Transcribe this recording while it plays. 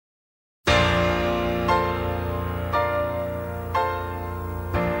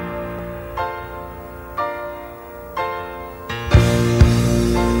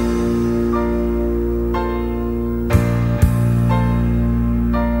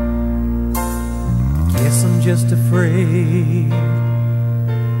just afraid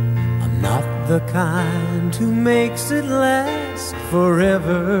I'm not the kind who makes it last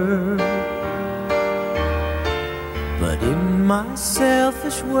forever. But in my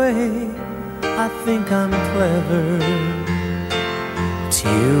selfish way, I think I'm clever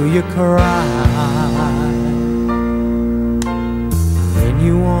till you cry. When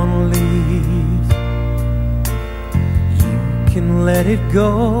you wanna leave, you can let it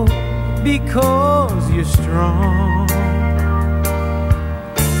go because you're strong.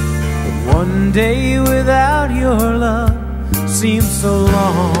 But one day without your love seems so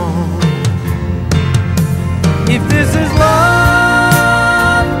long. If this is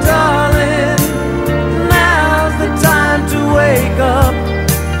love, darling, now's the time to wake up.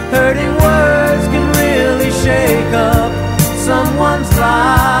 Hurting words can really shake up someone's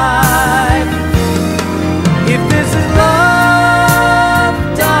life. If this is love,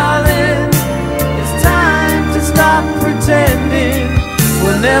 darling, it's time to stop pretending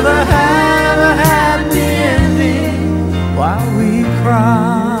we'll never have a happy ending while we cry.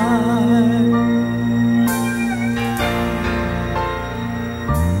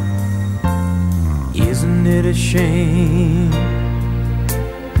 Isn't it a shame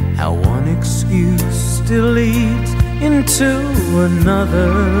how one excuse still leads into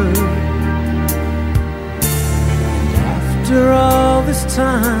another? And after all this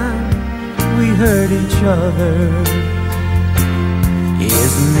time, we hurt each other.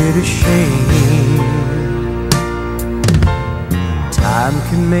 Isn't it a shame? Time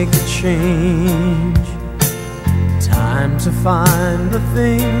can make a change. Time to find the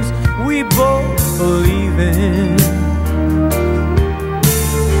things we both believe in.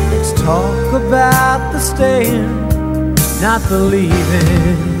 Let's talk about the staying, not the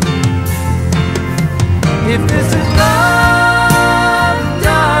leaving. If this is love,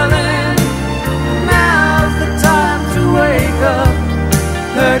 darling, now's the time to wake up.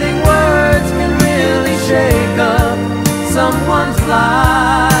 Hurting words can really shake up someone's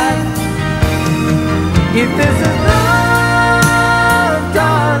life. If this is love,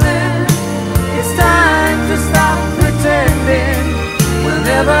 darling, it's time to stop pretending we'll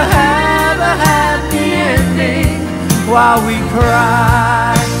never have a happy ending while we cry.